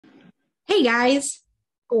Hey guys,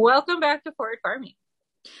 Welcome back to Forward Farming.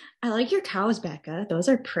 I like your cows, Becca. Those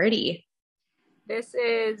are pretty. This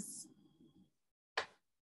is,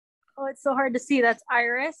 oh, it's so hard to see. That's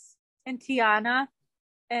Iris and Tiana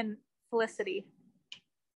and Felicity.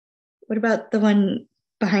 What about the one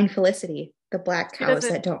behind Felicity? The black She cows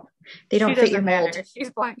doesn't, that they she don't fit your doesn't mold. matter. She's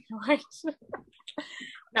black and white.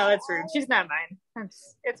 No, that's rude. She's not mine.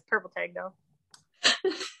 It's purple tag though.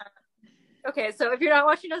 Okay, so if you're not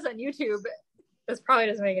watching us on YouTube, this probably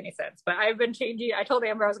doesn't make any sense, but I've been changing. I told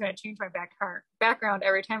Amber I was going to change my background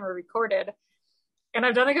every time we recorded, and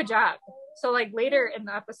I've done a good job. So like later in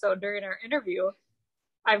the episode during our interview,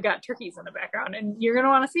 I've got turkeys in the background, and you're going to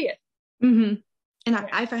want to see it. Mm-hmm. And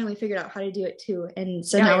I finally figured out how to do it too. And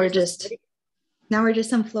so Yeah, now we're just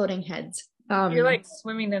some floating heads. You're like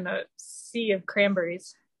swimming in a sea of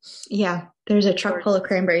cranberries. Yeah, there's a truck full of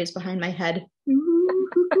cranberries behind my head.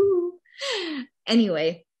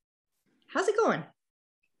 Anyway, how's it going?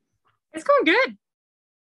 It's going good.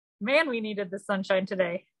 Man, we needed the sunshine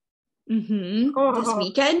today. Mm-hmm. This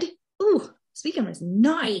weekend? Ooh, this weekend was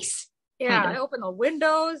nice. Yeah, Kind of. I opened the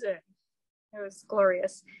windows and it was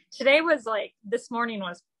glorious. Today was like, this morning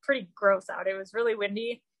was pretty gross out. It was really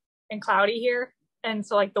windy and cloudy here. And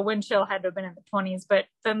so like the wind chill had to have been in the 20s, but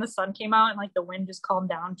then the sun came out and like the wind just calmed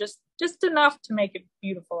down just enough to make it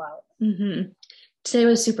beautiful out. Mm-hmm. Today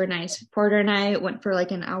was super nice. Porter and I went for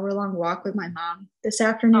like an hour-long walk with my mom this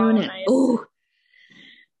afternoon, and Nice. I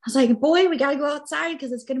was like, boy, we gotta go outside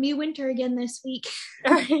because it's gonna be winter again this week.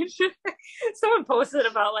 Someone posted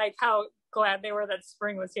about like how glad they were that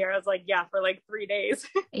spring was here. I was like, yeah, for like 3 days.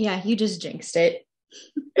 Yeah, you just jinxed it.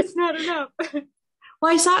 It's not enough.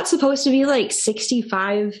 Well, I saw it's supposed to be like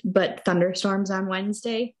 65, but thunderstorms on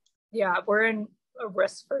Wednesday. Yeah, we're in a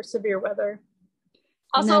risk for severe weather.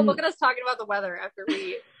 Also, then, look at us talking about the weather after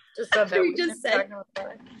we just said that. we just said.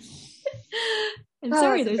 I'm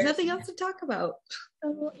sorry, there's nothing else to talk about.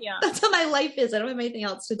 Yeah. That's how my life is. I don't have anything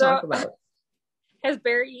else to talk about. Has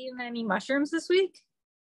Bear eaten any mushrooms this week?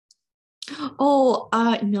 Oh,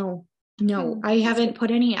 no. I haven't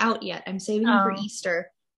put any out yet. I'm saving them for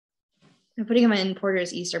Easter. I'm putting them in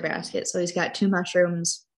Porter's Easter basket. So he's got 2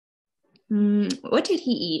 mushrooms. What did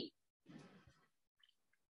he eat?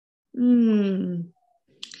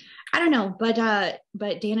 I don't know, but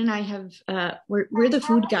Dan and I have we're the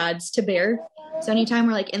food gods to Bear. So anytime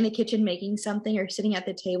we're like in the kitchen making something or sitting at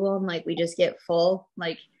the table and like we just get full,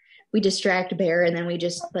 like we distract Bear and then we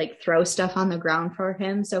just like throw stuff on the ground for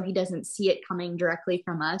him so he doesn't see it coming directly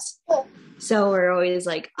from us. So we're always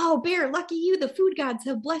like, "Oh, Bear, lucky you, the food gods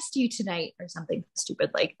have blessed you tonight," or something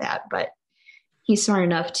stupid like that. But he's smart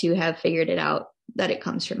enough to have figured it out that it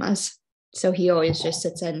comes from us. So he always just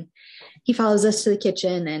sits in. He follows us to the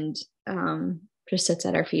kitchen and just sits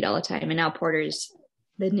at our feet all the time. And now Porter's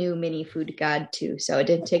the new mini food god too. So it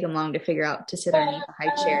didn't take him long to figure out to sit underneath a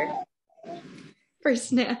high chair for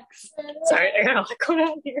snacks. Sorry, I gotta go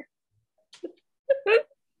down here.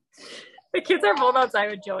 The kids are both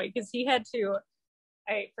outside with Joey because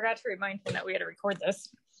I forgot to remind him that we had to record this.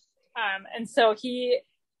 And so he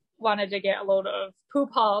wanted to get a load of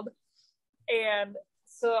poop hauled. And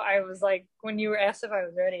so I was like, when you were asked if I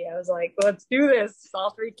was ready, I was like, let's do this.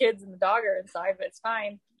 All 3 kids and the dog are inside, but it's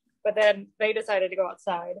fine. But then they decided to go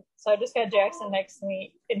outside. So I just got Jackson next to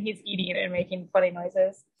me and he's eating and making funny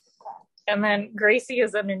noises. And then Gracie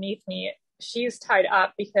is underneath me. She's tied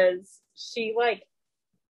up because she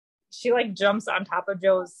jumps on top of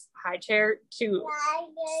Joe's high chair to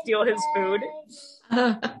steal his food.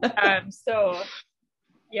 So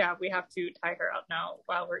yeah, we have to tie her up now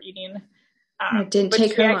while we're eating. It didn't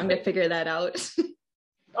take her long to figure that out.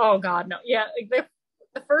 Oh God, no. Yeah, like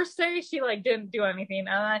the first day she like didn't do anything, and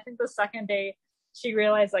I think the second day she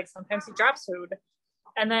realized like sometimes he drops food,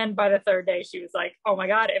 and then by the 3rd day she was like, "Oh my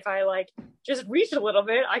God, if I like just reach a little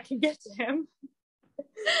bit, I can get to him."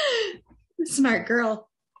 Smart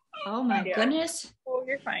girl. Oh my goodness. Oh,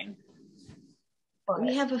 you're fine.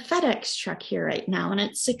 We have a FedEx truck here right now, and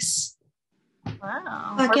it's 6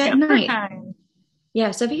 o'clock at night. Time.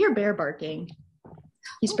 Yeah, so if you hear Bear barking,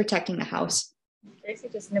 he's protecting the house. Gracie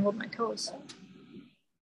just nibbled my toes.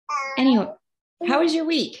 Anyway, how was your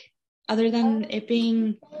week? Other than it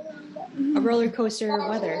being a roller coaster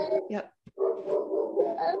weather. Yep.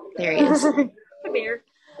 There he is. Bear.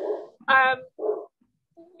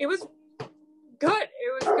 It was good.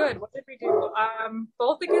 It was good. What did we do?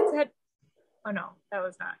 Both the kids had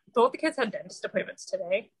both the kids had dentist appointments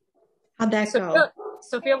today. How'd that go?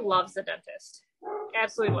 Sophia loves the dentist.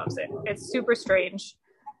 Absolutely loves it. It's super strange.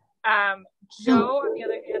 Joe, on the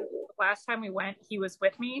other hand, last time we went, he was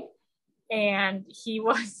with me, and he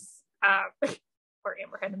was Poor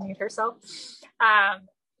Amber had to mute herself.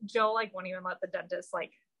 Joe like won't even let the dentist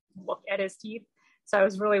like look at his teeth. So I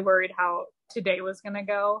was really worried how today was gonna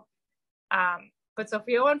go. But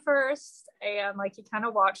Sophia went first, and like he kind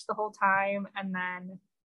of watched the whole time, and then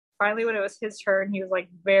finally when it was his turn, he was like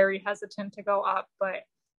very hesitant to go up, but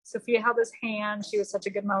Sophia held his hand. She was such a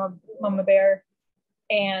good mama bear,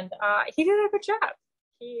 and he did a good job.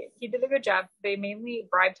 He did a good job. They mainly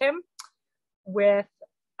bribed him with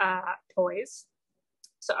toys.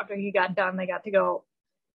 So after he got done, they got to go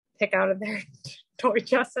pick out of their toy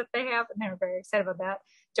chest that they have, and they were very excited about that.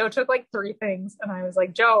 Joe took like 3 things, and I was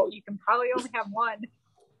like, Joe, you can probably only have 1.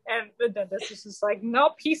 And the dentist was just like,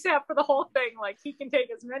 nope, he's out for the whole thing. Like, he can take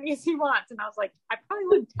as many as he wants. And I was like, I probably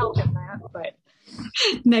wouldn't tell him that, but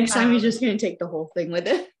next time he's just going to take the whole thing with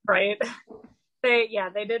it. Right. They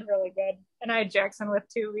did really good. And I had Jackson with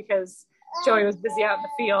too, because Joey was busy out in the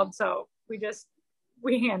field. So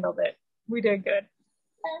we handled it. We did good.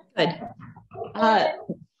 Good.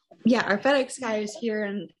 Yeah, our FedEx guy is here,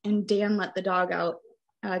 and Dan let the dog out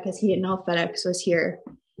because he didn't know FedEx was here.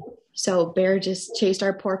 So Bear just chased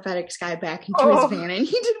our poor FedEx guy back into his van, and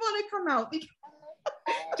he didn't want to come out.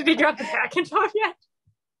 Did he drop the package off yet?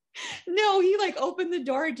 No, he like opened the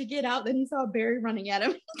door to get out. Then he saw Barry running at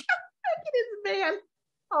him. Back in his van.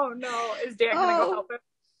 Oh no! Is Dan gonna go help him?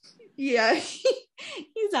 Yeah,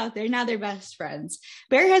 he's out there now. They're best friends.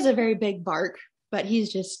 Bear has a very big bark, but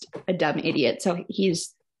he's just a dumb idiot. So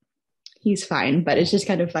he's fine. But it's just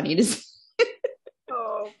kind of funny to see.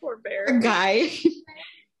 Oh, poor Bear. Poor guy.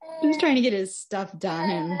 He's trying to get his stuff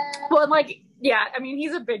done, and well, like, yeah, I mean,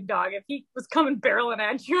 he's a big dog. If he was coming barreling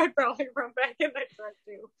at you, I'd probably run back in that truck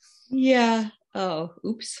too. Yeah. Oh,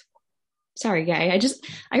 oops. Sorry, guy.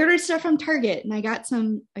 I ordered stuff from Target, and I got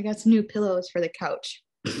some new pillows for the couch.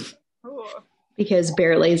 Ooh. Because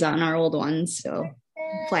Bear lays on our old ones, so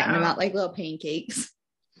flatten them out like little pancakes.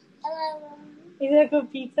 Is that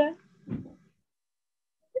good pizza?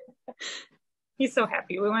 He's so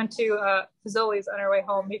happy. We went to Fazoli's on our way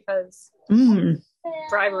home because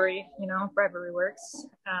bribery works.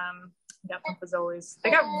 Got some Fazoli's. They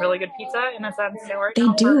got really good pizza, and it's on sale right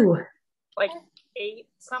now. They do. Like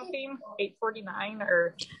 $8.49,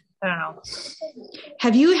 or I don't know.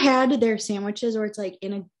 Have you had their sandwiches where it's like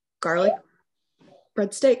in a garlic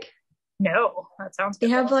breadstick? No, that sounds good.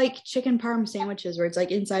 They have like chicken parm sandwiches where it's like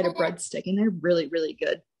inside a breadstick, and they're really, really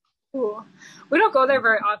good. Ooh. We don't go there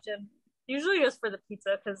very often. Usually just for the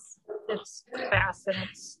pizza because it's fast, and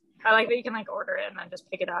I like that you can like order it and then just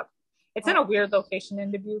pick it up. It's in a weird location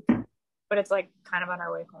in Dubuque, but it's like kind of on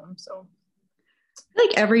our way home. So I feel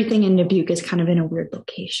like everything in Dubuque is kind of in a weird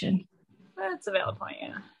location. That's a valid point,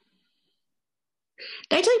 yeah.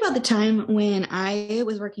 Did I tell you about the time when I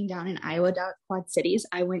was working down in Iowa, down at Quad Cities?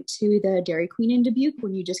 I went to the Dairy Queen in Dubuque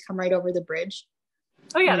when you just come right over the bridge.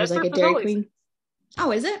 Oh yeah, there's like a Dairy Queen.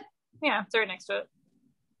 Oh, is it? Yeah, it's right next to it.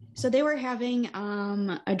 So they were having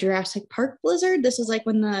a Jurassic Park blizzard. This is like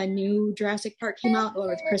when the new Jurassic Park came out, the one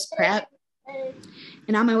with Chris Pratt.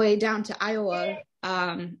 And on my way down to Iowa,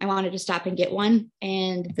 I wanted to stop and get one.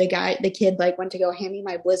 And the kid like went to go hand me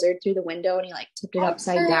my blizzard through the window, and he like tipped it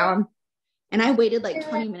upside down. And I waited like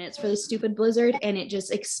 20 minutes for the stupid blizzard, and it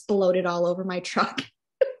just exploded all over my truck.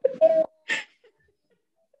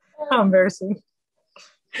 How embarrassing.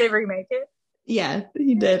 Did they remake it? Yeah,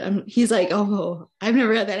 he did. He's like, oh, I've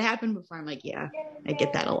never had that happen before. I'm like, yeah, I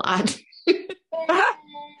get that a lot.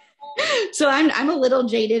 So I'm a little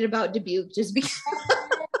jaded about Dubuque just because.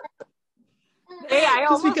 Hey, I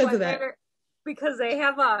just almost because went of that. there because they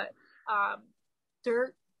have a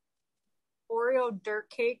Oreo dirt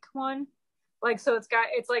cake one. Like, so it's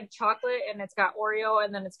like chocolate, and it's got Oreo,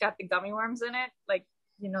 and then it's got the gummy worms in it, like,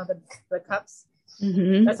 you know, the cups.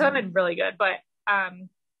 Mm-hmm. That sounded really good, but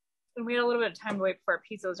and we had a little bit of time to wait before our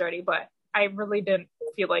pizza was ready, but I really didn't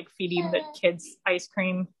feel like feeding the kids ice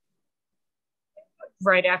cream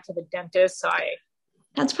right after the dentist, so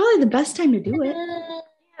that's probably the best time to do it. Yeah,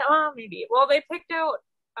 well, maybe. Well, they picked out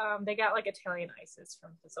they got like Italian ices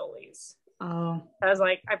from Fazoli's. Oh, I was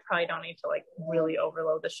like, I probably don't need to like really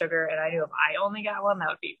overload the sugar, and I knew if I only got one, that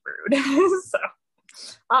would be rude. So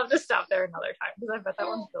I'll just stop there another time because I bet that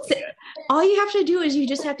one's really good. All you have to do is you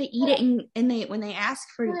just have to eat it, and when they ask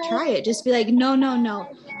for you to try it, just be like, no,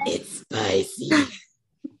 it's spicy. They don't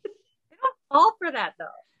fall for that though.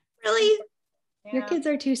 Really? Yeah. Your kids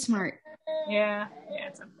are too smart. Yeah,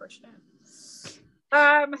 it's unfortunate.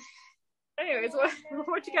 Anyways,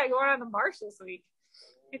 what you got going on in the marsh this week?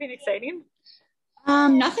 Anything exciting?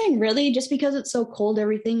 Nothing really, just because it's so cold,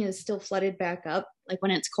 everything is still flooded back up. Like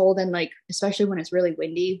when it's cold, and like especially when it's really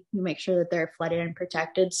windy, we make sure that they're flooded and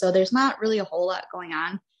protected. So there's not really a whole lot going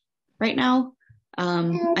on right now.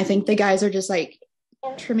 I think the guys are just like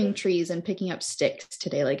trimming trees and picking up sticks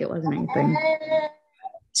today. Like it wasn't anything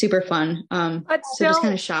super fun. But So still, just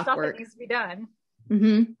kind of shop stuff work. that needs to be done.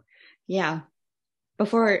 Mm-hmm. Yeah.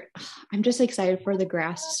 I'm just excited for the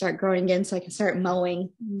grass to start growing again so I can start mowing.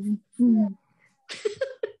 Mm-hmm.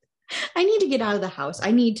 I need to get out of the house.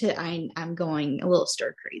 I'm going a little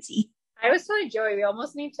stir crazy. I was telling Joey, we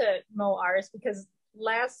almost need to mow ours because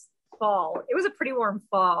last fall, it was a pretty warm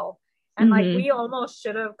fall. And like we almost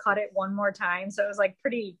should have cut it one more time. So it was like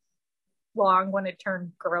pretty long when it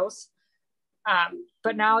turned gross.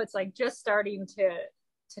 But now it's like just starting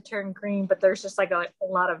to turn green, but there's just like a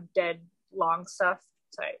lot of dead long stuff.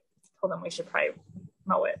 So I told them we should probably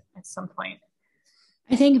mow it at some point.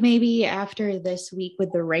 I think maybe after this week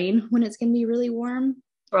with the rain when it's going to be really warm.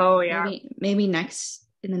 Oh yeah. Maybe in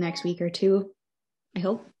the next week or two. I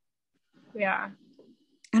hope. Yeah.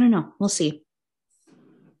 I don't know. We'll see.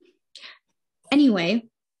 Anyway,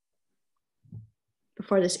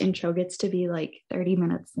 before this intro gets to be like 30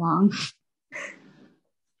 minutes long,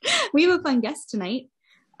 we have a fun guest tonight.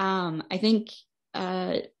 I think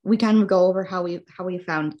we kind of go over how we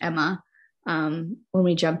found Emma when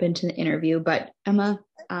we jump into the interview. But Emma,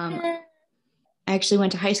 I actually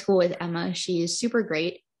went to high school with Emma. She is super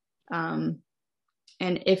great. And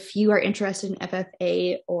if you are interested in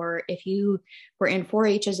FFA, or if you were in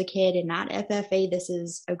 4-H as a kid and not FFA, this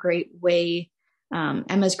is a great way.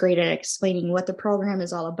 Emma's great at explaining what the program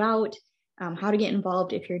is all about, how to get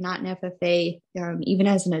involved if you're not in FFA, even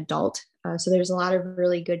as an adult. So there's a lot of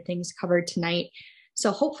really good things covered tonight.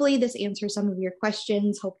 So hopefully this answers some of your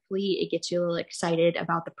questions. Hopefully it gets you a little excited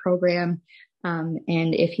about the program. And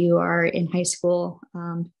if you are in high school,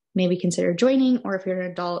 maybe consider joining, or if you're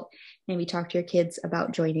an adult, maybe talk to your kids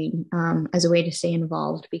about joining as a way to stay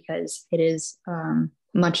involved, because it is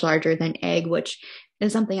much larger than egg, which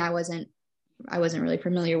is something I wasn't really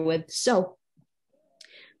familiar with. So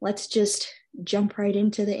let's just jump right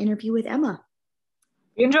into the interview with Emma.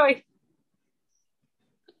 Enjoy.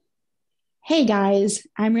 Hey guys,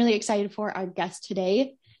 I'm really excited for our guest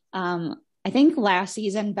today. I think last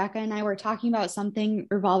season, Becca and I were talking about something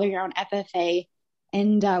revolving around FFA,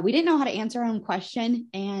 and we didn't know how to answer our own question.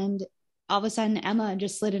 And all of a sudden, Emma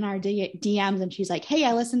just slid in our DMs and she's like, hey,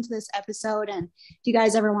 I listened to this episode, and if you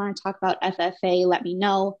guys ever want to talk about FFA, let me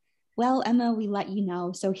know. Well, Emma, we let you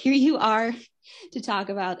know. So here you are to talk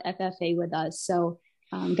about FFA with us. So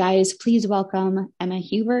guys, please welcome Emma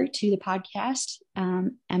Huber to the podcast.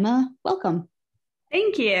 Emma, welcome.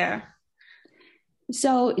 Thank you.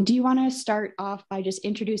 So do you want to start off by just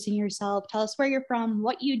introducing yourself? Tell us where you're from,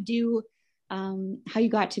 what you do, how you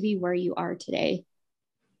got to be where you are today.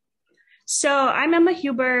 So I'm Emma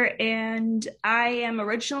Huber, and I am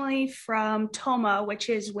originally from Toma, which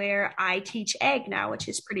is where I teach egg now, which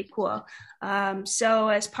is pretty cool. So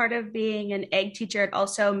as part of being an egg teacher, it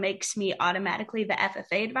also makes me automatically the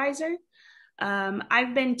FFA advisor.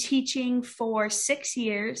 I've been teaching for 6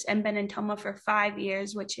 years and been in Toma for 5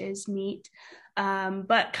 years, which is neat.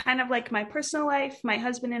 But kind of like my personal life, my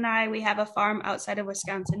husband and I, we have a farm outside of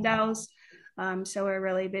Wisconsin Dells. So we're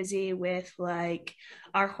really busy with like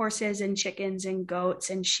our horses and chickens and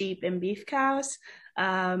goats and sheep and beef cows.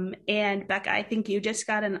 And Becca, I think you just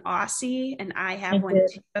got an Aussie, and I have one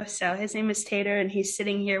too. So his name is Tater, and he's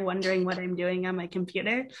sitting here wondering what I'm doing on my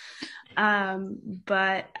computer.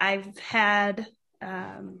 But I've had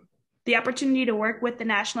the opportunity to work with the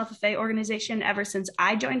National FFA organization ever since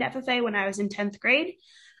I joined FFA when I was in 10th grade.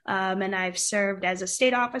 And I've served as a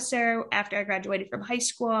state officer after I graduated from high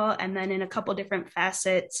school, and then in a couple different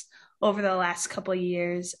facets over the last couple of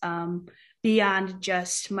years, beyond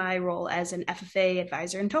just my role as an FFA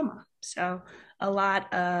advisor in Toma. So a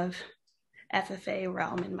lot of FFA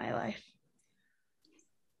realm in my life.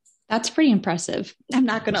 That's pretty impressive. I'm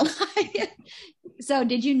not going to lie. So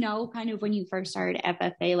did you know kind of when you first started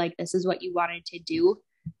FFA, like this is what you wanted to do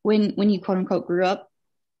when you quote unquote grew up?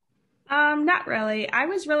 Not really. I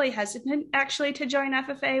was really hesitant actually to join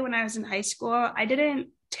FFA when I was in high school. I didn't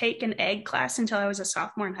take an egg class until I was a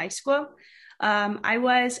sophomore in high school. I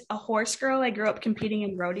was a horse girl. I grew up competing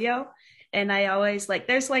in rodeo, and I always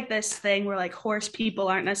there's like this thing where like horse people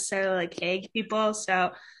aren't necessarily like egg people.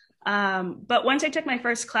 So, but once I took my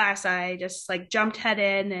first class, I just like jumped head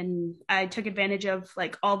in, and I took advantage of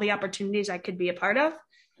like all the opportunities I could be a part of.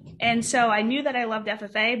 And so I knew that I loved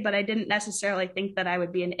FFA, but I didn't necessarily think that I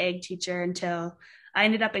would be an egg teacher until I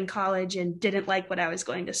ended up in college and didn't like what I was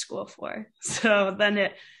going to school for. So then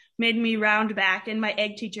it made me round back, and my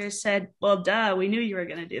egg teacher said, well, duh, we knew you were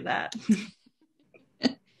going to do that.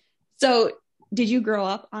 So did you grow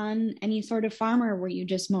up on any sort of farm, or were you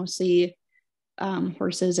just mostly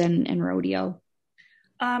horses and rodeo?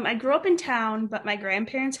 I grew up in town, but my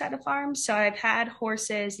grandparents had a farm, so I've had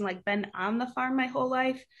horses and like been on the farm my whole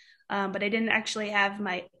life. But I didn't actually have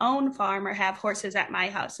my own farm or have horses at my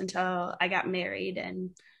house until I got married,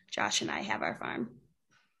 and Josh and I have our farm.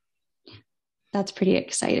 That's pretty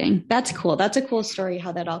exciting. That's cool. That's a cool story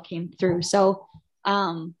how that all came through. So,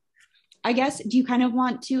 I guess, do you kind of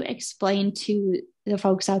want to explain to the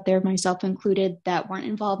folks out there, myself included, that weren't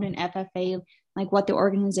involved in FFA, like what the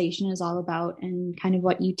organization is all about and kind of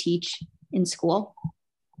what you teach in school?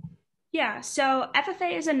 Yeah, so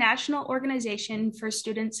FFA is a national organization for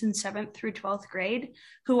students in 7th through 12th grade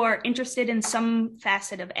who are interested in some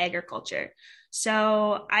facet of agriculture.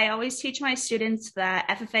 So I always teach my students that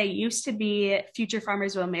FFA used to be Future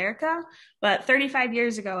Farmers of America, but 35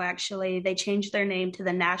 years ago, actually, they changed their name to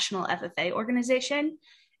the National FFA Organization.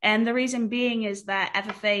 And the reason being is that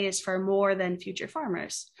FFA is for more than future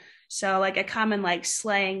farmers. So like a common like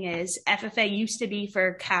slang is FFA used to be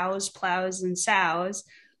for cows, plows, and sows,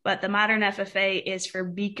 but the modern FFA is for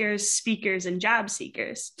beakers, speakers, and job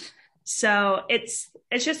seekers. So it's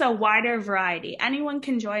just a wider variety. Anyone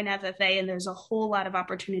can join FFA, and there's a whole lot of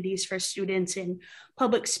opportunities for students in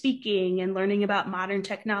public speaking and learning about modern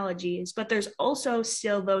technologies. But there's also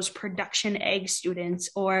still those production ag students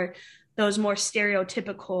or those more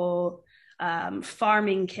stereotypical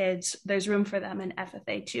farming kids. There's room for them in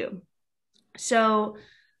FFA too. So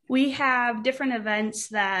we have different events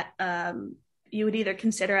that you would either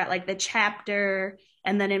consider at like the chapter,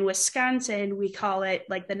 and then in Wisconsin, we call it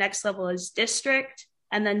like the next level is district,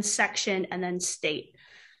 and then section, and then state.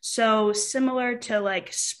 So similar to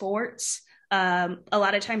like sports, a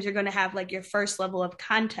lot of times you're going to have like your first level of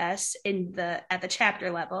contests at the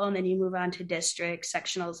chapter level, and then you move on to district,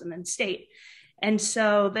 sectionals, and then state. And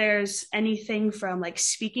so there's anything from like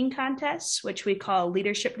speaking contests, which we call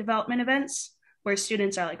leadership development events, where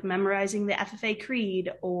students are like memorizing the FFA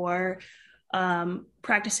creed or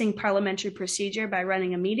practicing parliamentary procedure by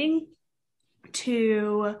running a meeting,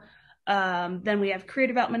 to then we have career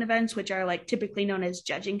development events, which are like typically known as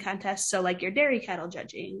judging contests. So like your dairy cattle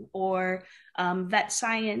judging, or vet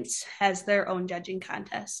science has their own judging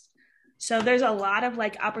contest. So there's a lot of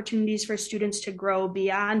like opportunities for students to grow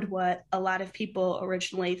beyond what a lot of people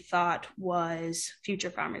originally thought was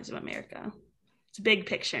Future Farmers of America. It's a big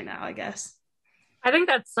picture now, I guess. I think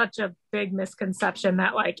that's such a big misconception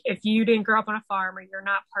that like if you didn't grow up on a farm or you're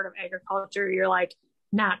not part of agriculture, you're like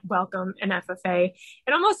not welcome in FFA.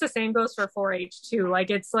 And almost the same goes for 4-H too.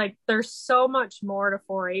 Like it's like there's so much more to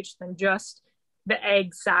 4-H than just the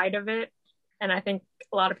ag side of it. And I think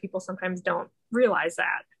a lot of people sometimes don't realize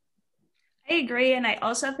that. I agree. And I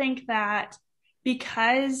also think that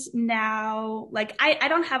because now, like, I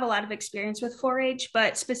don't have a lot of experience with 4-H,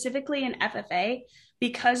 but specifically in FFA,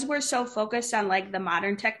 because we're so focused on like the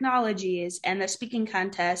modern technologies and the speaking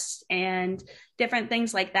contests and different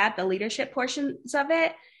things like that, the leadership portions of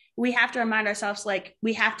it, we have to remind ourselves, like,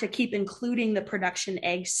 we have to keep including the production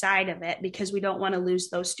ag side of it because we don't want to lose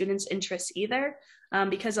those students' interests either.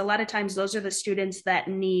 Because a lot of times those are the students that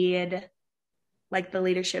need like the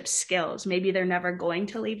leadership skills. Maybe they're never going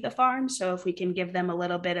to leave the farm. So if we can give them a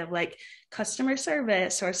little bit of like customer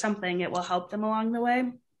service or something, it will help them along the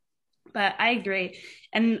way. But I agree.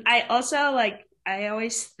 And I also like, I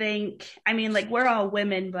always think, I mean, like we're all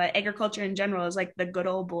women, but agriculture in general is like the good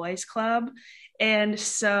old boys club. And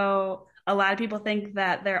so a lot of people think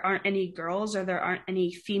that there aren't any girls or there aren't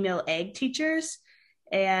any female ag teachers.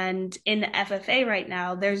 And in FFA right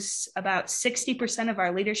now, there's about 60% of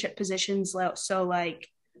our leadership positions. So like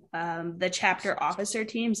the chapter officer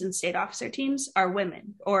teams and state officer teams are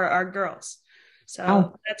women or are girls.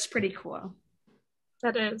 So That's pretty cool.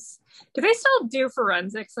 That is. Do they still do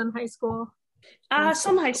forensics in high school?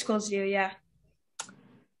 Some high schools do, yeah.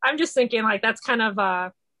 I'm just thinking like that's kind of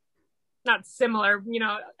not similar. You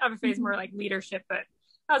know, FFA is more like leadership, but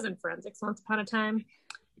I was in forensics once upon a time.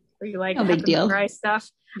 Where you like no big deal. Memorize stuff.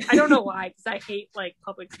 I don't know why, because I hate like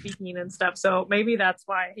public speaking and stuff. So maybe that's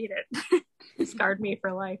why I hate it. It scarred me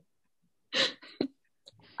for life.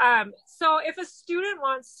 So if a student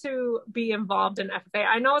wants to be involved in FFA,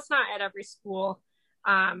 I know it's not at every school.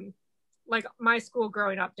 Like my school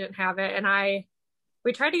growing up didn't have it, and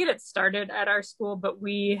we tried to get it started at our school, but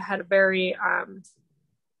we had a very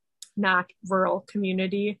not rural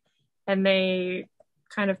community, and they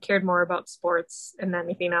kind of cared more about sports and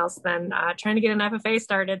anything else than trying to get an FFA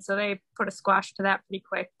started. So they put a squash to that pretty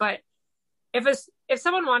quick. But if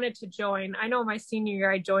someone wanted to join, I know my senior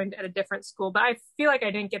year I joined at a different school, but I feel like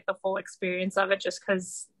I didn't get the full experience of it just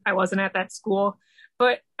because I wasn't at that school.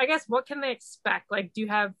 But I guess what can they expect? Like, do you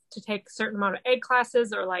have to take a certain amount of ag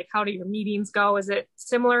classes, or like how do your meetings go? Is it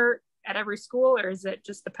similar at every school, or is it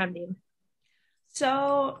just depending?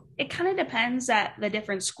 So it kind of depends at the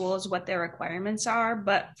different schools what their requirements are.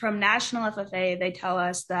 But from National FFA, they tell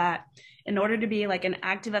us that in order to be like an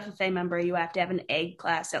active FFA member, you have to have an egg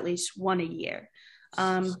class at least one a year.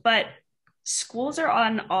 But schools are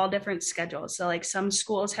on all different schedules. So like some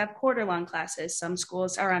schools have quarter long classes, some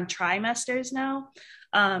schools are on trimesters now.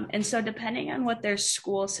 And so depending on what their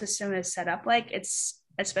school system is set up like, it's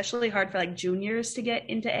especially hard for like juniors to get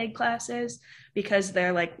into egg classes because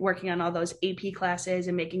they're like working on all those AP classes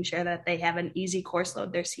and making sure that they have an easy course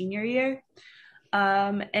load their senior year.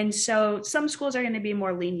 And so some schools are going to be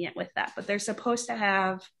more lenient with that, but they're supposed to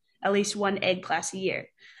have at least one egg class a year.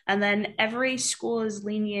 And then every school is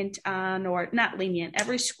lenient on, or not lenient,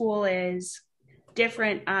 every school is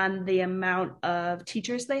different on the amount of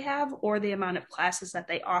teachers they have or the amount of classes that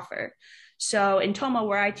they offer. So in Toma,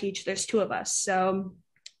 where I teach, there's two of us. So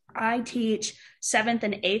I teach 7th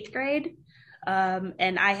and 8th grade,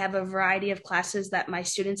 and I have a variety of classes that my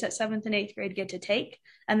students at 7th and 8th grade get to take.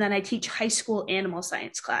 And then I teach high school animal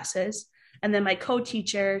science classes. And then my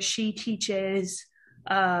co-teacher, she teaches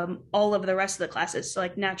all of the rest of the classes. So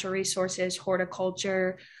like natural resources,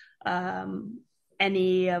 horticulture,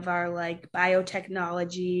 any of our like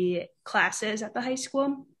biotechnology classes at the high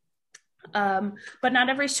school. But not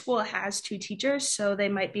every school has two teachers, so they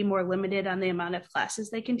might be more limited on the amount of classes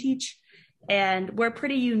they can teach. And we're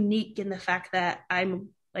pretty unique in the fact that I'm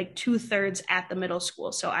like 2/3 at the middle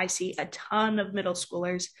school. So I see a ton of middle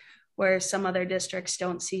schoolers where some other districts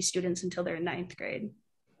don't see students until they're in 9th grade.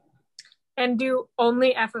 And do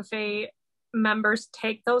only FFA members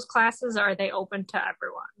take those classes, or are they open to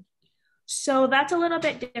everyone? So that's a little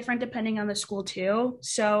bit different depending on the school too.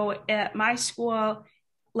 So at my school,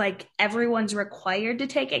 like everyone's required to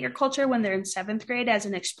take agriculture when they're in 7th grade as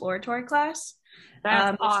an exploratory class.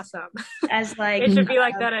 That's awesome. As like it should be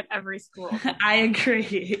like that at every school. I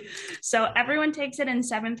agree. So everyone takes it in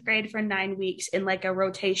 7th grade for 9 weeks in like a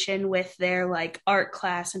rotation with their like art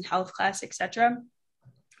class and health class, etc.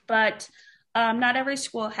 But not every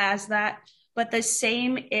school has that. But the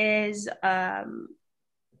same is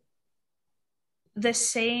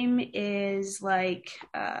like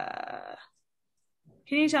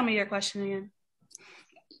can you tell me your question again?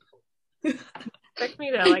 Expect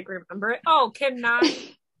me to like remember it. Oh, cannot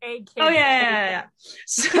egg kids. Oh yeah.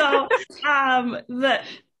 So so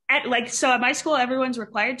at my school everyone's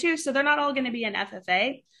required to, so they're not all going to be an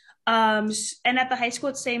FFA. And at the high school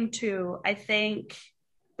it's same too. I think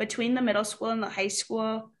between the middle school and the high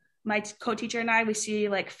school, my co-teacher and I, we see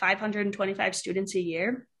like 525 students a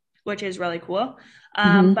year, which is really cool.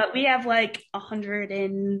 But we have like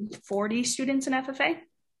 140 students in FFA.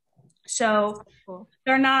 So cool.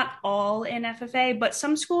 They're not all in FFA, but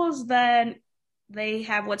some schools then they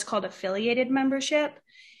have what's called affiliated membership.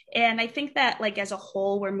 And I think that like as a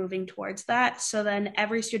whole, we're moving towards that. So then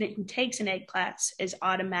every student who takes an egg class is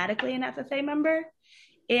automatically an FFA member.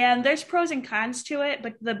 And there's pros and cons to it,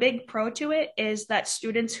 but the big pro to it is that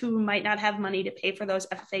students who might not have money to pay for those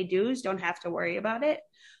FFA dues don't have to worry about it.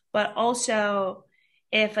 But also,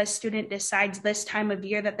 if a student decides this time of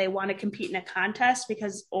year that they want to compete in a contest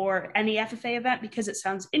or any FFA event because it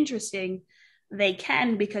sounds interesting, they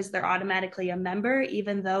can because they're automatically a member,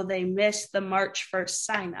 even though they missed the March 1st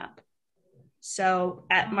sign up. So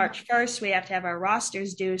at March 1st, we have to have our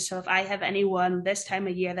rosters due. So if I have anyone this time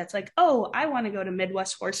of year that's like, oh, I want to go to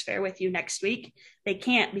Midwest Horse Fair with you next week, they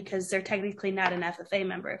can't because they're technically not an FFA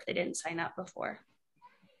member if they didn't sign up before.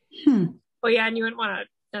 Well, yeah, and you wouldn't want to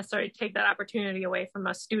necessarily take that opportunity away from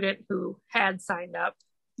a student who had signed up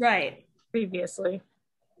previously.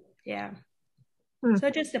 Yeah. So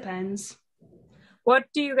it just depends. What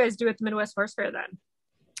do you guys do at the Midwest Horse Fair then?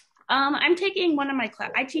 I'm taking one of my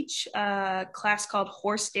class. I teach a class called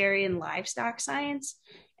Horse, Dairy, and Livestock Science.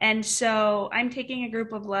 And so I'm taking a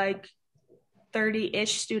group of like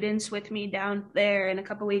 30-ish students with me down there in a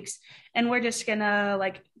couple weeks. And we're just gonna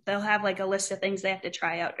they'll have like a list of things they have to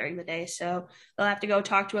try out during the day. So they'll have to go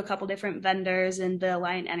talk to a couple different vendors in the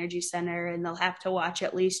Alliant Energy Center, and they'll have to watch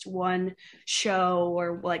at least one show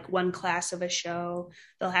or like one class of a show.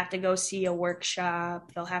 They'll have to go see a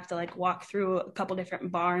workshop. They'll have to like walk through a couple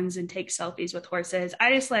different barns and take selfies with horses.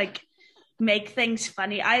 I just like make things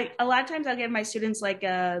funny. A lot of times I'll give my students like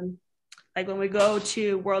when we go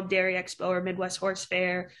to World Dairy Expo or Midwest Horse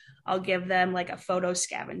Fair, I'll give them like a photo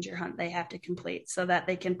scavenger hunt they have to complete so that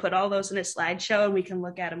they can put all those in a slideshow and we can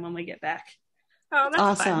look at them when we get back. Oh, that's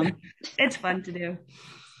awesome. Fun. It's fun to do.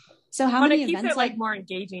 So how many events keeps it like more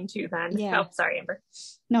engaging too then? Yeah. Oh, sorry, Amber.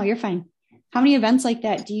 No, you're fine. How many events like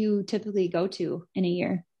that do you typically go to in a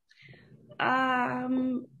year?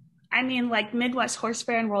 I mean, like Midwest Horse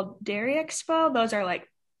Fair and World Dairy Expo, those are like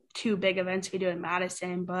two big events we do in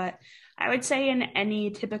Madison. But I would say in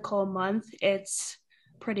any typical month, it's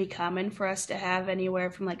pretty common for us to have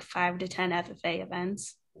anywhere from like 5 to 10 FFA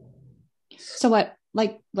events. So what,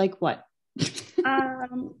 like what?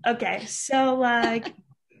 Okay, so like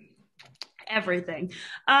everything.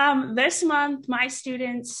 This month, my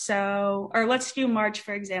students, or let's do March,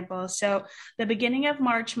 for example. So the beginning of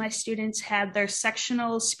March, my students had their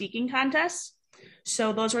sectional speaking contests.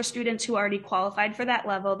 So those were students who already qualified for that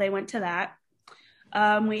level. They went to that.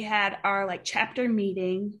 We had our like chapter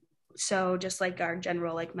meeting. So just like our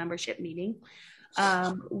general like membership meeting.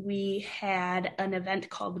 We had an event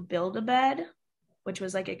called Build a Bed, which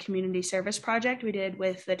was like a community service project we did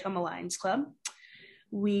with the Toma Lions Club.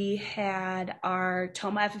 We had our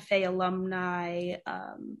Toma FFA alumni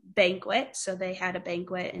banquet. So they had a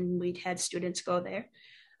banquet and we'd had students go there.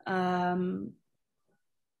 And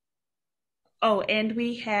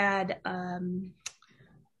we had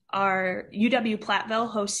our UW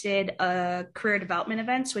Platteville hosted a career development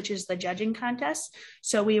events, which is the judging contest.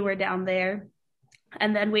 So we were down there.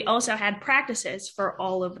 And then we also had practices for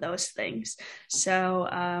all of those things. So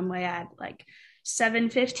we had like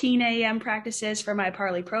 7:15 a.m. practices for my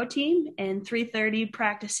Parley Pro team and 3:30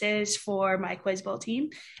 practices for my Quiz Bowl team.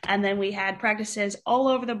 And then we had practices all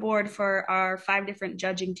over the board for our 5 different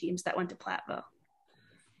judging teams that went to Platteville.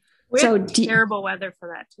 We had terrible weather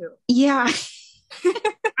for that too. Yeah.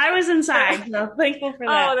 I was inside, so thankful for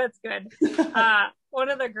that. Oh, that's good. One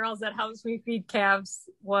of the girls that helps me feed calves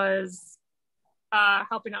was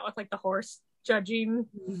helping out with like the horse judging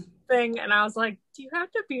thing, and I was like, do you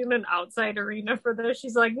have to be in an outside arena for this?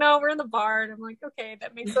 She's like, no, we're in the barn. I'm like, okay,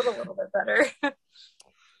 that makes it a little bit better.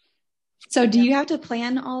 So do you have to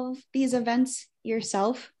plan all of these events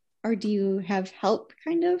yourself, or do you have help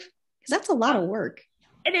kind of? Because that's a lot of work.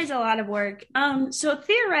 It is a lot of work. So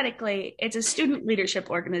theoretically, it's a student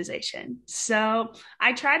leadership organization. So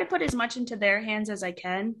I try to put as much into their hands as I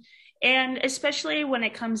can. And especially when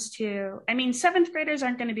it comes to, I mean, 7th graders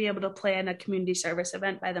aren't going to be able to plan a community service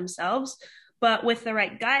event by themselves, but with the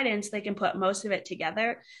right guidance, they can put most of it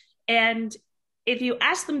together. And if you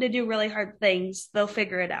ask them to do really hard things, they'll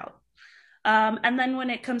figure it out. And then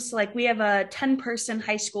when it comes to like, we have a 10-person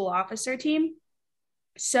high school officer team.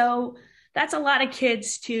 So that's a lot of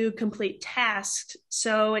kids to complete tasks.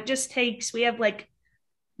 So it just takes, we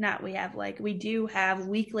do have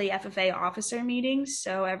weekly FFA officer meetings.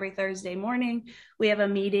 So every Thursday morning, we have a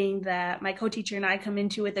meeting that my co-teacher and I come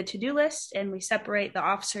into with a to-do list, and we separate the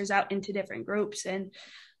officers out into different groups and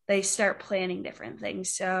they start planning different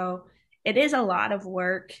things. So it is a lot of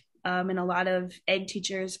work. And a lot of egg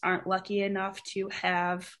teachers aren't lucky enough to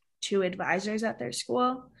have 2 advisors at their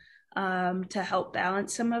school to help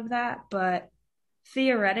balance some of that. But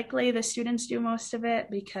theoretically, the students do most of it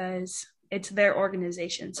because it's their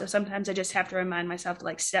organization. So sometimes I just have to remind myself to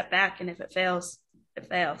like step back, and if it fails, it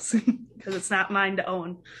fails because it's not mine to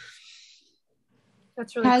own.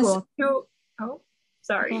 That's really cool.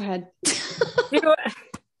 Sorry. Go ahead.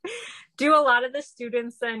 Do a lot of the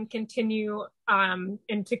students then continue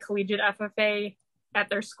into collegiate FFA at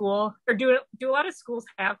their school, or do a lot of schools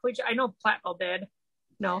have collegiate? I know Platteville did.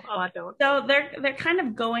 No, a lot don't. So they're kind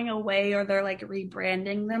of going away, or they're like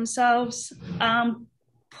rebranding themselves. I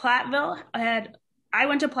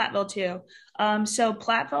went to Platteville too. So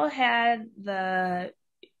Platteville had the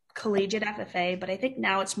collegiate FFA, but I think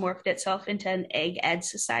now it's morphed itself into an egg ed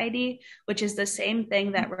society, which is the same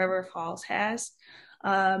thing that River Falls has.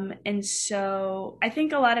 And so I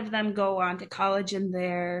think a lot of them go on to college and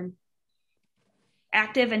they're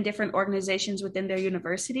active in different organizations within their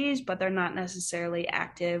universities, but they're not necessarily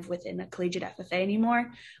active within a collegiate FFA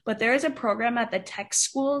anymore. But there is a program at the tech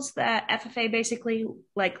schools that FFA basically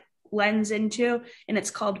like lends into, and it's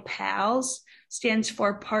called PALS, stands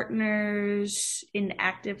for Partners in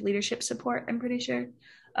Active Leadership Support, I'm pretty sure.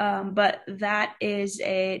 But that is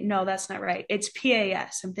no, that's not right. It's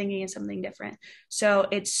PAS. I'm thinking of something different. So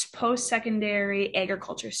it's post-secondary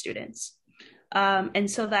agriculture students. And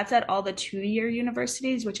so that's at all the 2-year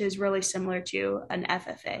universities, which is really similar to an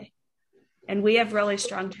FFA. And we have really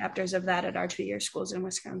strong chapters of that at our 2-year schools in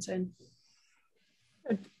Wisconsin.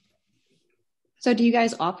 So do you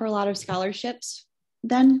guys offer a lot of scholarships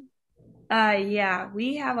then? Yeah,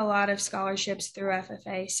 we have a lot of scholarships through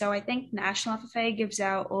FFA. So I think National FFA gives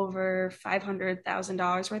out over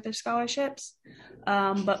 $500,000 worth of scholarships.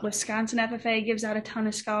 But Wisconsin FFA gives out a ton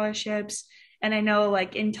of scholarships. And I know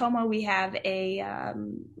like in Toma, we have a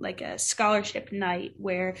scholarship night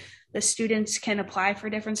where the students can apply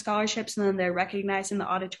for different scholarships and then they're recognized in the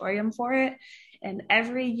auditorium for it. And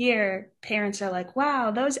every year, parents are like,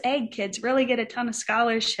 wow, those egg kids really get a ton of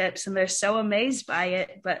scholarships, and they're so amazed by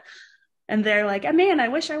it. And they're like, oh, man, I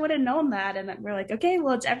wish I would have known that. And we're like, okay,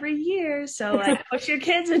 well, it's every year. So like push your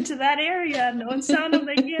kids into that area. No one's telling them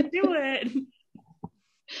they can't do it.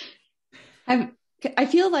 I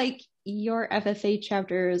feel like your FFA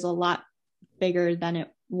chapter is a lot bigger than it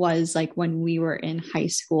was like when we were in high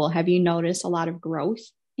school. Have you noticed a lot of growth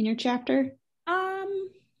in your chapter?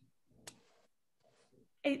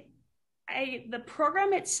 The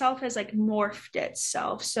program itself has like morphed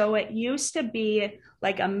itself. So it used to be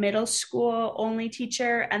like a middle school only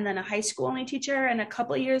teacher and then a high school only teacher. And a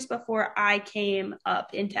couple of years before I came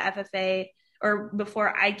up into FFA, or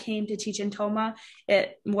before I came to teach in Toma,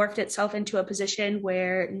 it morphed itself into a position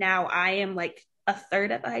where now I am like a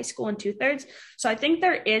third at the high school and 2/3. So I think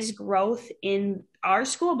there is growth in our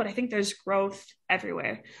school, but I think there's growth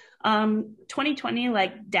everywhere. 2020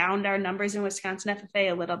 like downed our numbers in Wisconsin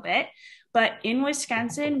FFA a little bit, but in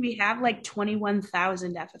Wisconsin we have like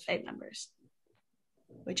 21,000 FFA members,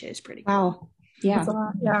 which is pretty cool. Wow. Yeah.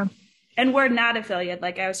 Yeah. And we're not affiliated,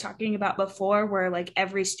 like I was talking about before, where like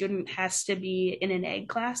every student has to be in an egg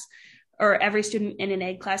class, or every student in an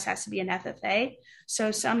egg class has to be an FFA.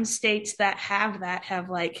 So some states that have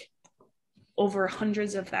like over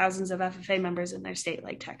hundreds of thousands of FFA members in their state,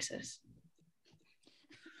 like Texas.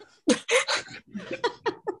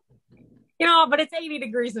 But it's 80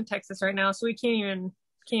 degrees in Texas right now, so we can't even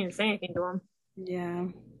say anything to them. Yeah.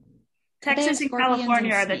 Texas and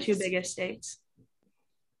California are the two biggest states.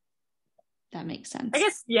 That makes sense. I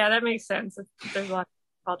guess, yeah, that makes sense. There's a lot of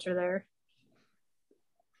culture there.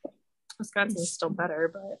 Wisconsin's still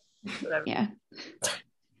better, but whatever. Yeah.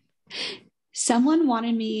 Someone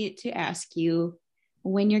wanted me to ask you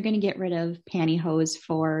when you're going to get rid of pantyhose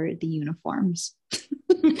for the uniforms.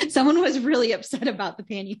 Someone was really upset about the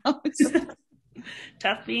pantyhose.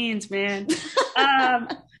 Tough beans, man.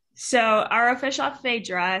 So our official FFA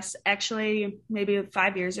dress, actually maybe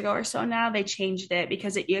 5 years ago or so now, they changed it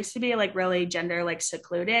because it used to be like really gender like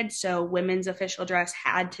secluded. So women's official dress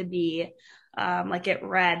had to be like it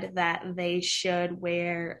read that they should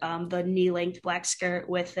wear the knee-length black skirt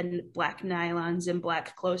with the black nylons and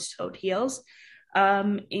black closed-toed heels.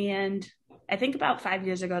 And I think about 5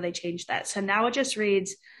 years ago they changed that. So now it just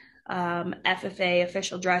reads FFA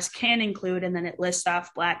official dress can include, and then it lists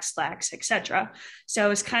off black slacks, etc.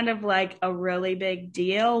 So it's kind of like a really big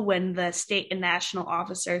deal when the state and national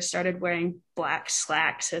officers started wearing black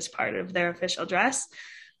slacks as part of their official dress.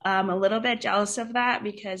 A little bit jealous of that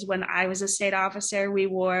because when I was a state officer, we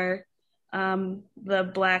wore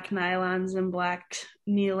the black nylons and black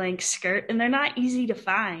knee-length skirt, and they're not easy to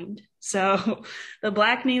find. So the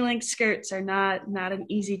black knee-length skirts are not an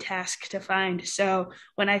easy task to find. So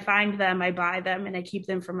when I find them, I buy them and I keep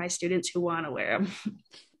them for my students who want to wear them.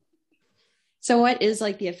 So what is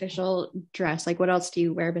like the official dress? Like what else do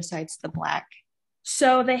you wear besides the black?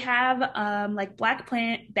 So they have like black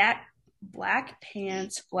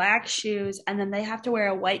pants, black shoes, and then they have to wear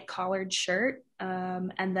a white collared shirt.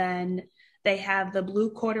 And then they have the blue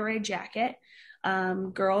corduroy jacket.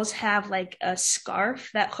 Girls have like a scarf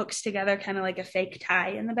that hooks together kind of like a fake tie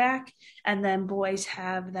in the back. And then boys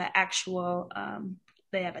have the actual,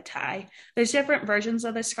 they have a tie. There's different versions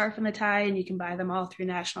of the scarf and the tie, and you can buy them all through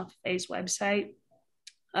National FFA's website.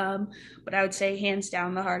 But I would say hands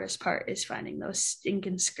down, the hardest part is finding those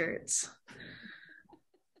stinking skirts.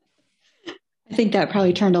 I think that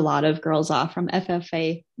probably turned a lot of girls off from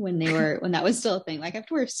FFA when that was still a thing. Like, I have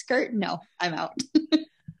to wear a skirt? No, I'm out.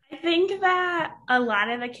 I think that a lot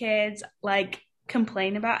of the kids like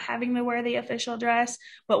complain about having to wear the official dress,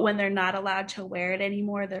 but when they're not allowed to wear it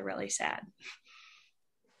anymore, they're really sad.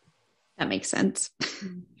 That makes sense.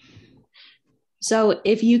 So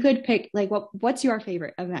if you could pick, like, what's your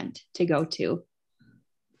favorite event to go to?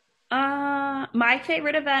 My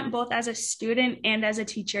favorite event, both as a student and as a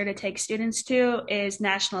teacher to take students to, is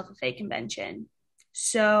National FFA Convention.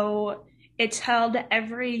 So it's held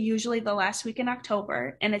usually the last week in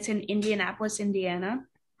October, and it's in Indianapolis, Indiana.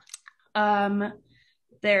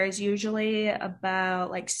 There's usually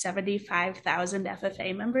about like 75,000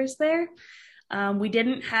 FFA members there. We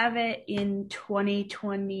didn't have it in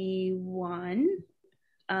 2021.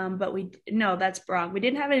 That's wrong. We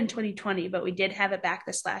didn't have it in 2020, but we did have it back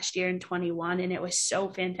this last year in 21. And it was so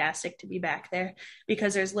fantastic to be back there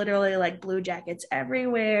because there's literally like blue jackets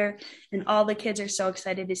everywhere. And all the kids are so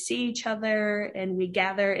excited to see each other. And we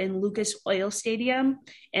gather in Lucas Oil Stadium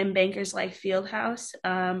and Bankers Life Fieldhouse.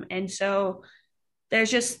 And so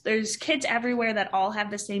there's kids everywhere that all have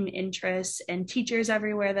the same interests, and teachers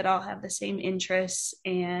everywhere that all have the same interests,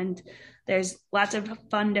 and there's lots of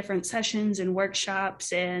fun different sessions and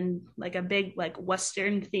workshops, and like a big like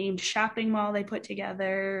Western themed shopping mall they put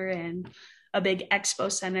together, and a big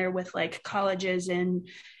expo center with like colleges and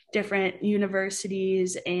different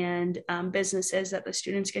universities and businesses that the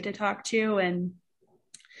students get to talk to. And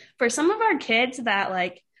for some of our kids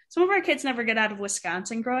never get out of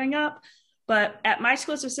Wisconsin growing up, but at my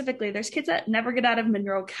school specifically, there's kids that never get out of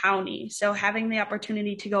Monroe County. So having the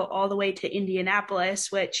opportunity to go all the way to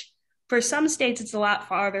Indianapolis, which for some states, it's a lot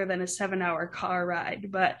farther than a 7-hour car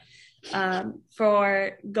ride. But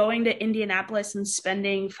for going to Indianapolis and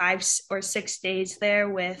spending 5 or 6 days there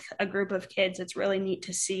with a group of kids, it's really neat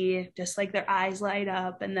to see just like their eyes light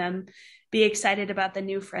up and them be excited about the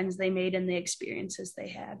new friends they made and the experiences they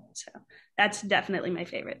had. So that's definitely my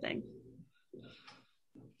favorite thing.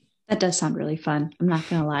 That does sound really fun. I'm not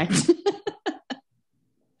going to lie.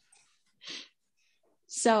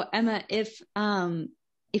 So Emma, if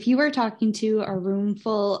you were talking to a room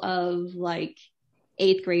full of like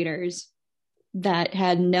 8th graders that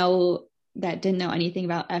didn't know anything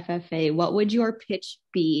about FFA, what would your pitch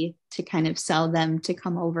be to kind of sell them to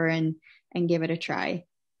come over and give it a try?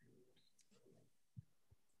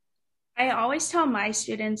 I always tell my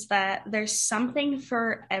students that there's something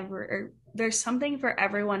for everyone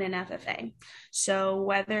in FFA. So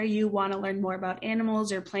whether you want to learn more about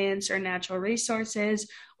animals or plants or natural resources,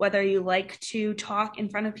 whether you like to talk in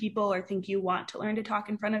front of people or think you want to learn to talk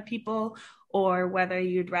in front of people, or whether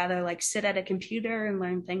you'd rather like sit at a computer and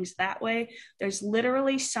learn things that way, there's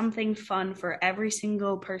literally something fun for every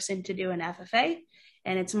single person to do in FFA.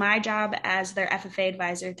 And it's my job as their FFA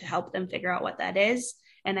advisor to help them figure out what that is.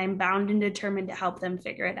 And I'm bound and determined to help them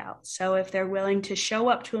figure it out. So if they're willing to show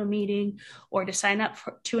up to a meeting or to sign up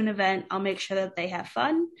to an event, I'll make sure that they have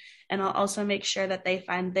fun. And I'll also make sure that they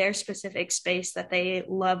find their specific space that they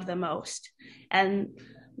love the most. And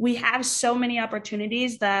we have so many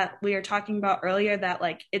opportunities that we were talking about earlier that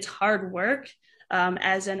like it's hard work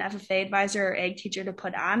as an FFA advisor or ag teacher to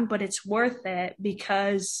put on, but it's worth it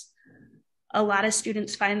because a lot of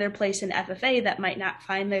students find their place in FFA that might not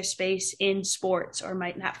find their space in sports or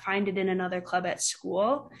might not find it in another club at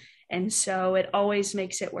school. And so it always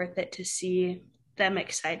makes it worth it to see them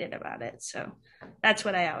excited about it. So that's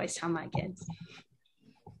what I always tell my kids.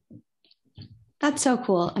 That's so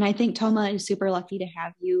cool. And I think Toma is super lucky to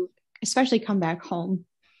have you, especially come back home,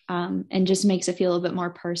 and just makes it feel a bit more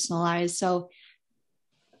personalized. So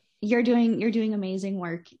you're doing amazing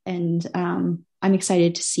work. And I'm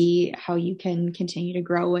excited to see how you can continue to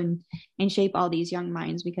grow and shape all these young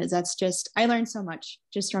minds, because I learned so much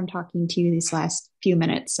just from talking to you these last few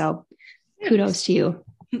minutes. So kudos to you.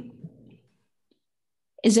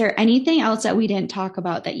 Is there anything else that we didn't talk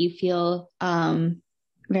about that you feel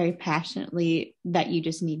very passionately that you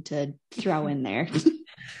just need to throw in there?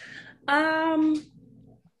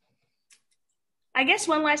 I guess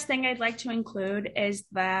one last thing I'd like to include is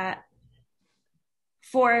that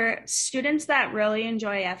for students that really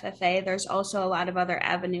enjoy FFA, there's also a lot of other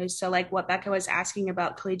avenues. So like what Becca was asking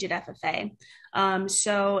about collegiate FFA.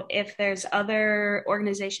 So if there's other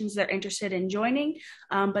organizations they're interested in joining,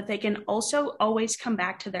 but they can also always come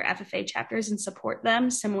back to their FFA chapters and support them,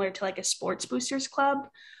 similar to like a sports boosters club.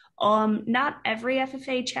 Not every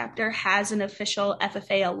FFA chapter has an official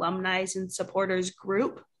FFA alumni and supporters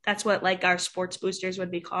group. That's what like our sports boosters would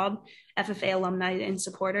be called, FFA alumni and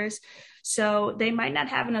supporters. So they might not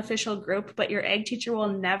have an official group, but your ag teacher will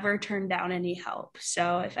never turn down any help.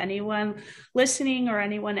 So if anyone listening or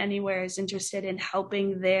anyone anywhere is interested in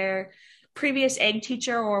helping their previous ag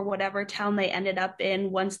teacher or whatever town they ended up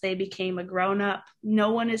in once they became a grown-up,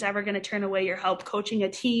 no one is ever going to turn away your help coaching a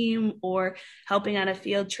team or helping on a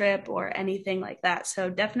field trip or anything like that. So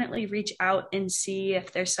definitely reach out and see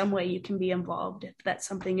if there's some way you can be involved if that's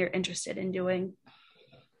something you're interested in doing.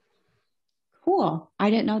 Cool.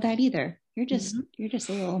 I didn't know that either. You're just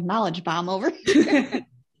a little knowledge bomb over here.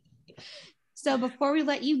 So before we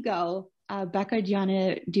let you go, Becca, do you want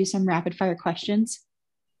to do some rapid fire questions?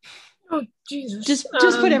 Oh, Jesus.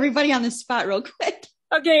 Just put everybody on the spot real quick.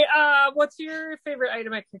 Okay. What's your favorite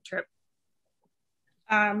item at Quick Trip?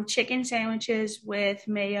 Chicken sandwiches with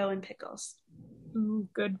mayo and pickles. Ooh,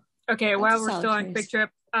 good. Okay. While we're still on Quick Trip,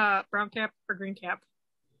 brown cap or green cap?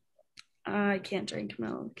 I can't drink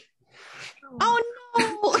milk. Oh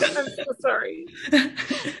no! I'm so sorry.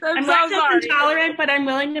 I'm lactose intolerant, but I'm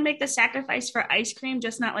willing to make the sacrifice for ice cream,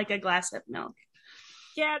 just not like a glass of milk.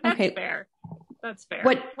 Yeah, that's fair. That's fair.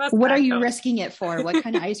 What are you risking it for? What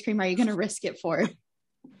kind of ice cream are you going to risk it for?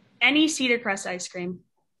 Any Cedar Crust ice cream.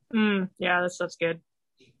 Yeah, that stuff's good.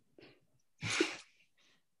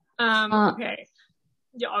 Okay.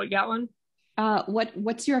 Oh, you got one?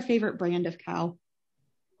 What's your favorite brand of cow?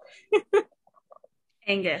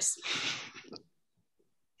 Angus.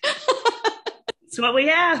 That's what we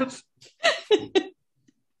have.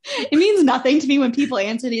 It means nothing to me when people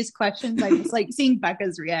answer these questions. I just like seeing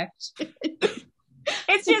Becca's reaction.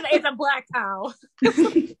 It's a black cow.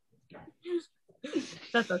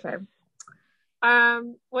 That's okay.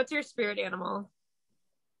 What's your spirit animal?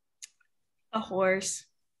 A horse.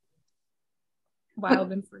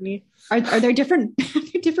 Wild and free. Are there different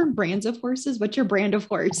brands of horses? What's your brand of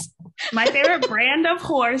horse? My favorite brand of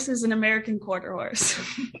horse is an American quarter horse.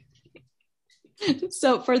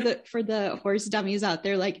 So for the horse dummies out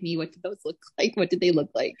there like me, what did those look like? What did they look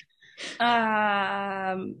like?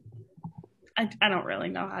 I don't really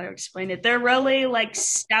know how to explain it. They're really like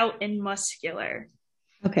stout and muscular.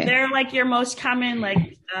 Okay. They're like your most common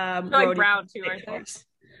like like brown too, aren't they?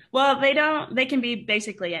 Well, they can be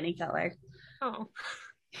basically any color. Oh.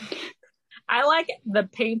 I like the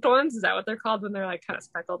paint ones. Is that what they're called when they're like kind of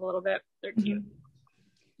speckled a little bit? They're cute.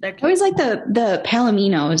 They're cute. I always like the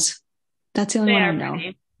Palominos. That's the only one I know.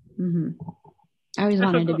 Mm-hmm. I always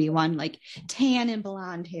wanted to be one like tan and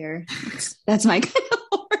blonde hair. That's my kind of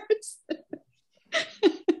horse.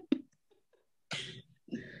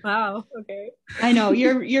 Wow. Okay. I know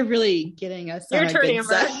you're really getting us. Your turn,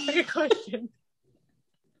 Amber. Good question.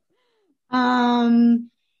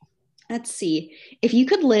 Let's see. If you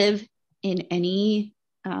could live in any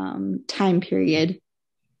time period,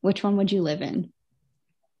 which one would you live in?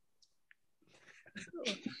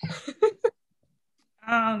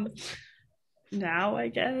 Now I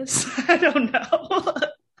guess. I don't know.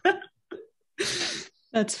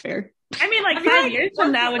 That's fair. I mean, like 5 years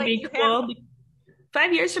from now would be cool.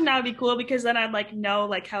 5 years from now would be cool because then I'd like know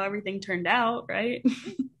like how everything turned out, right?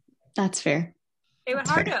 That's fair. It would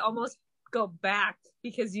hard to almost go back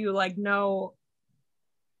because you like know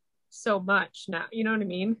so much now. You know what I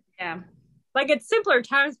mean? Yeah. Like it's simpler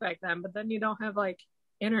times back then, but then you don't have like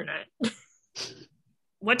internet.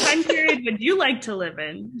 What time period would you like to live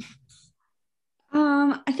in?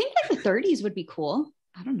 I think like the 30s would be cool.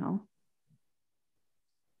 I don't know.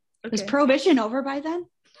 Okay. Is Prohibition over by then?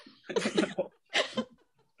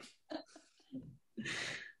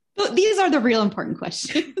 These are the real important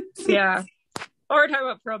questions. Yeah. Or we're talking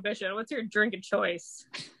about Prohibition. What's your drink of choice?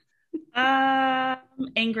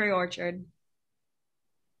 Angry Orchard.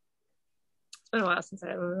 It's been a while since I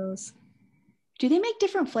had one of those. Do they make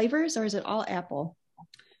different flavors or is it all apple?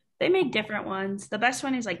 They make different ones. The best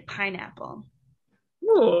one is like pineapple.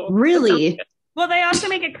 Ooh, really? Well, they also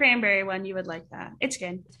make a cranberry one. You would like that. It's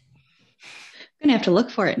good. I'm gonna have to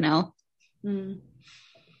look for it now.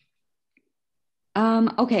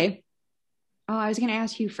 Okay. Oh, I was gonna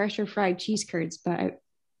ask you fresh or fried cheese curds, but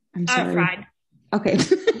I'm sorry. Fried. Okay.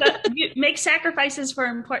 You make sacrifices for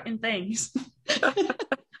important things.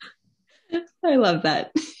 I love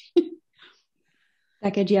that.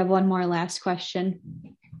 Becca, do you have one more last question?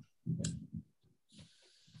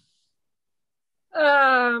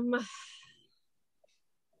 No.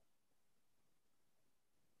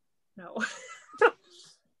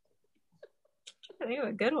 I think of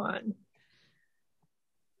a good one.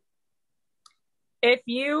 If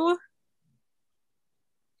you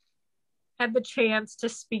had the chance to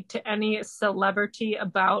speak to any celebrity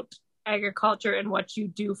about agriculture and what you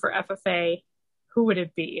do for FFA, who would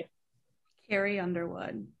it be? Carrie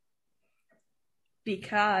Underwood.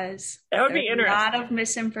 Because that would be interesting. A lot of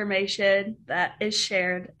misinformation that is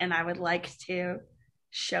shared, and I would like to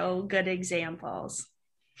show good examples.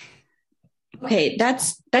 Okay,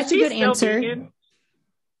 that's a good answer. Vegan?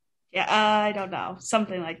 Yeah, I don't know.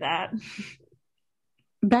 Something like that.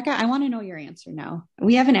 Becca, I want to know your answer now.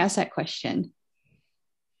 We haven't asked that question.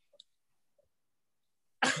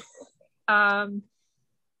 I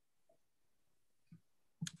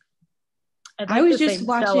was just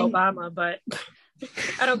watching Obama, but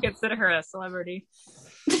I don't consider her a celebrity.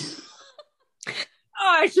 Oh,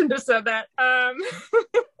 I shouldn't have said that.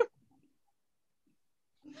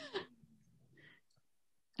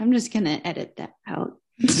 I'm just gonna edit that out.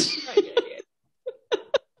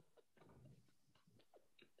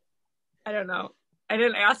 I don't know. I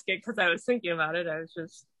didn't ask it because I was thinking about it. I was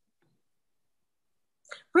just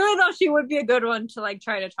really though she would be a good one to like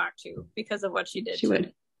try to talk to because of what she did. She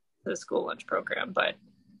would. The school lunch program, but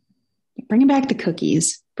bring back the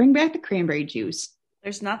cookies. Bring back the cranberry juice.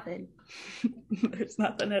 There's nothing. There's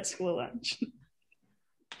nothing at school lunch.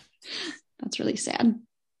 That's really sad.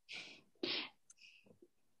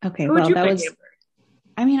 Okay, Who well, that was.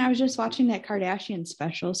 I mean, I was just watching that Kardashian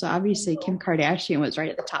special, so obviously Kim Kardashian was right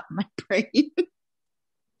at the top of my brain.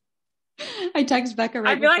 I texted Becca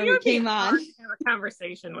right before we came on. To have a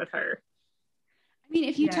conversation with her. I mean,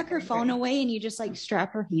 if you took her phone away and you just like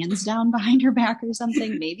strap her hands down behind her back or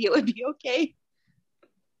something, maybe it would be okay.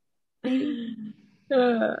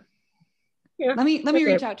 Yeah. Let me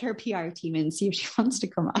reach out to her PR team and see if she wants to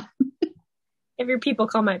come on. If your people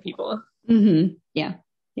call my people. Mm-hmm. Yeah.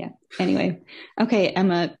 Anyway, okay,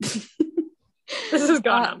 Emma. This has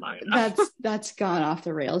gone on long enough. That's gone off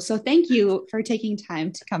the rails. So thank you for taking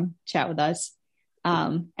time to come chat with us.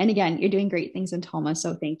 And again, you're doing great things in Toma,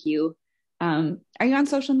 so thank you. Are you on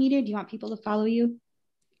social media? Do you want people to follow you?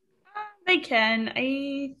 They can.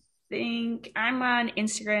 I think I'm on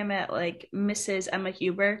Instagram at like Mrs. Emma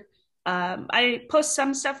Huber. I post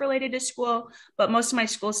some stuff related to school, but most of my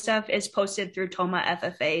school stuff is posted through Toma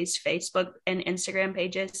FFA's Facebook and Instagram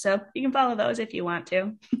pages. So you can follow those if you want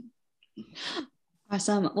to.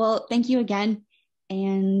 Awesome. Well, thank you again.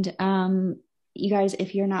 And you guys,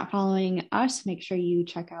 if you're not following us, make sure you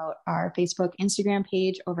check out our Facebook, Instagram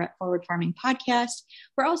page over at Forward Farming Podcast.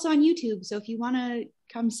 We're also on YouTube. So if you want to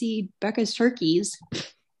come see Becca's turkeys,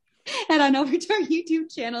 head on over to our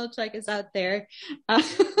YouTube channel. Check us out there.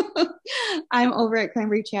 I'm over at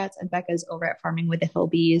Cranberry Chats and Becca's over at Farming with the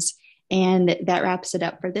Hillbees. And that wraps it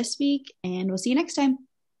up for this week. And we'll see you next time.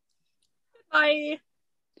 Bye.